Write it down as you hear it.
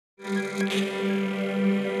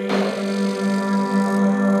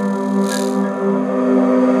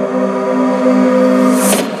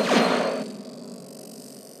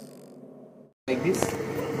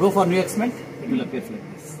for new experiment, it will appear like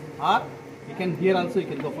this. Or you can here also you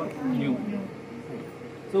can go for new.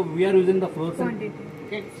 So we are using the fluorescent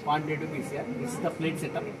quantitative PCR. This is the plate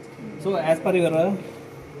setup. So as per your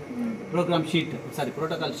program sheet, sorry,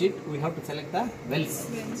 protocol sheet, we have to select the wells.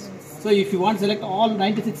 So if you want to select all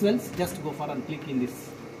 96 wells, just go for and click in this.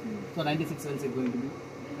 So 96 wells is going to be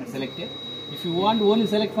selected. If you want only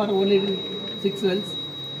select for only 6 wells,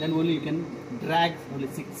 then only you can drag only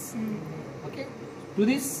 6. Okay. To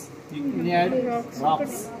this you can add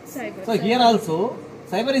rocks. So here also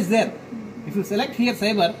cyber is there. If you select here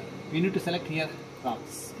cyber, you need to select here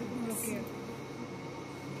rocks.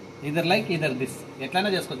 Either like either this. Etlana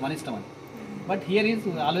just one is one. But here is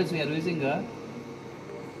always we are using a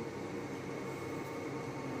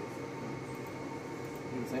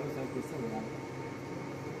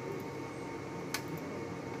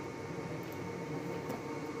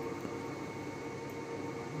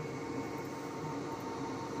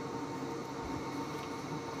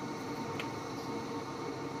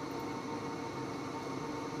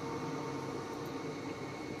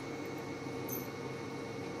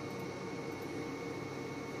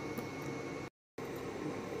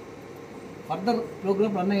further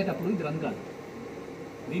program run అయ్యేటప్పుడు ఇది run కాదు.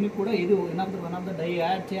 దీనికి కూడా ఇది one of the die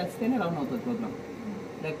add చేస్తేనే run అవుతుంది programme,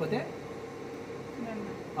 లేకపోతే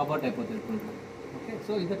about అయిపోతుంది programme. Okay,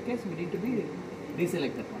 so in that case we need to be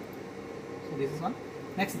deselect that one. So this is one.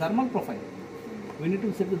 Next thermal profile. We need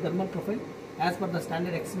to set the thermal profile as per the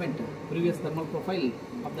standard experiment, previous thermal profile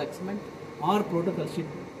of the experiment are protocol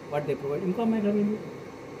sheet what they provide. ఇంకా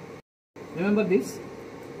remember this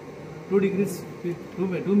 2 degrees,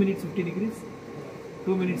 2 minutes 50 degrees,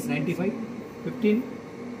 2 minutes 95, 15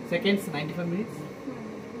 seconds 95 minutes,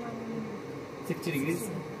 60 degrees.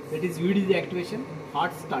 That is UDG activation,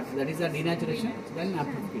 hot start, that is a denaturation, then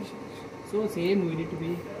amplification. So same we need to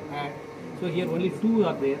be add. So here only 2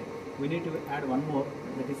 are there. We need to add one more,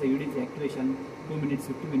 that is a UDG activation, 2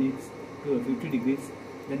 minutes 50 minutes to 50 degrees.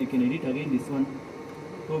 Then you can edit again this one,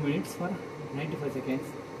 2 minutes for 95 seconds,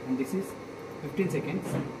 and this is 15 seconds.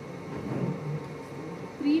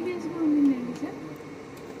 Previous గా ఉందండి sir,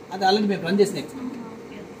 అది already మేము run చేసిన experiment.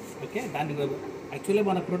 Okay, దానికి actually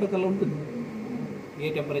మన ప్రోటోకాల్లో ఉంటుంది.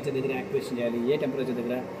 ఏ temperature దగ్గర యాక్టివేషన్ చేయాలి, ఏ టెంపరేచర్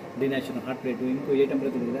దగ్గర డినాషన్ హార్ట్ రేట్, ఇంకో ఏ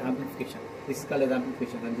టెంపరేచర్ దగ్గర amplification, this call yes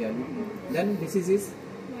amplification run చేయాలి. Then this is is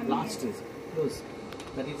last stage close,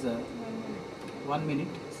 that is 1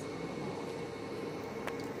 minute.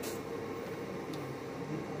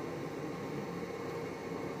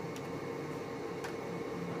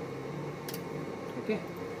 Okay,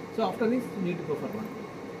 so after this you need to go for one.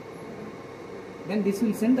 Then this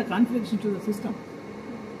will send the configuration to the system.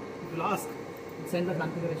 It will ask, send the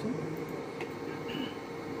configuration.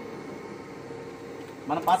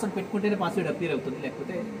 మన password పెట్టుకుంటేనే password appear అవుతుంది,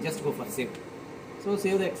 లేకపోతే just go for save. So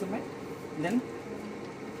save the experiment. Then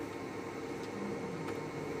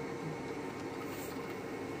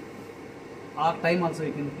our time also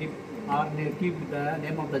you can keep, or keep the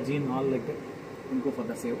name of the gene all like that, and go for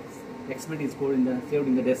the save. Experiment is called in the saved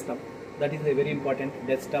in the desktop. That is a very important.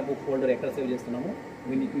 Desktop folder ekkada save chestunnamo,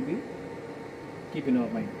 we need to be keep in our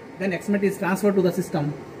mind. Then experiment is transferred to the system.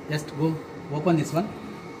 Just go open this one,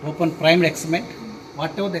 open primed experiment.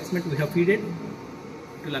 Whatever the experiment we have feeded,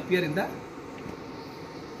 it will appear in the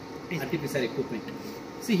RT-PCR equipment.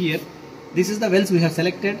 See here, this is the wells we have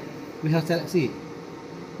selected. We have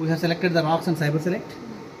we have selected the rocks and cyber select.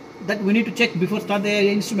 That we need to check before start the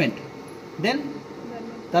instrument. Then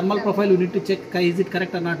thermal profile we need to check is it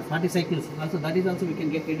correct or not. 40 cycles also, that is also we can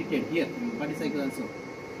get edited here, 40 cycles also.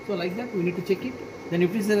 So like that we need to check it. Then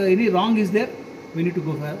if any wrong is there, we need to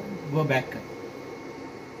go back.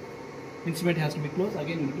 Instrument has to be closed,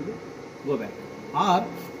 again we need to go back. Or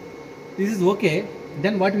this is okay,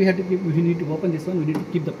 then what we have to keep, we need to open this one, we need to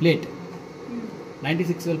keep the plate,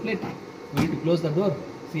 96 well plate. We need to close the door.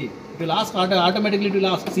 See, it will ask automatically, it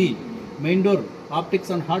will ask, see, main door, optics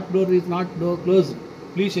on hot door is not door closed.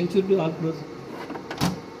 Please ensure to all close.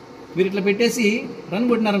 మీరు ఇట్లా పెట్టేసి run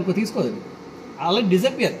కొట్టినారనుకో తీసుకోదు, అలా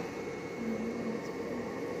disappear.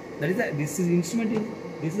 This is instrument.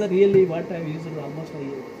 This is really what I have used almost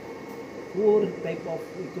 4 type of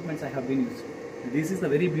equipments I have been used. This is the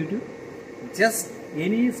very beauty. Just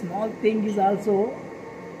any small thing is also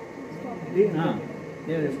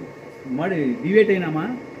mud deviate ainama,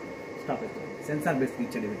 stop it. Sensor based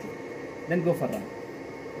feature everything. Then go for run.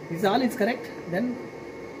 This all is correct. Then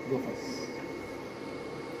go first.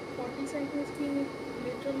 40 cycles ki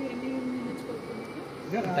literally any minutes per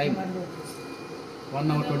time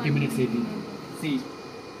 1 hour 20 minutes 18. See,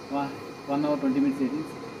 1 hour 20 minutes 18.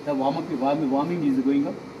 The warming is going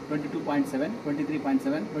up. 22.7,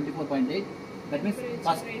 23.7, 24.8, That means Temperature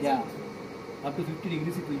first, raising. yeah, up to 50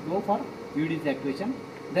 degrees it will go for UV deactivation.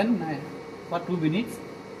 Then for 2 minutes,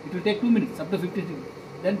 it will take 2 minutes up to 50 degrees.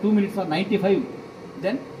 Then 2 minutes for 95.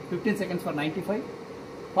 Then 15 seconds for 95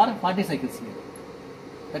 for 40 cycles here.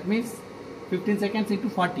 That means 15 seconds into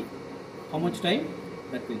 40. How much time?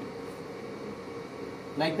 That will do.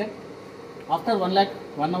 Like that. After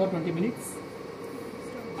 1 hour 20 minutes,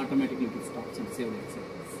 automatically it stops and saves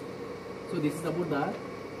exercise. So this is about the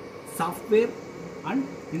software and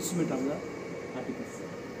instrument of the articles.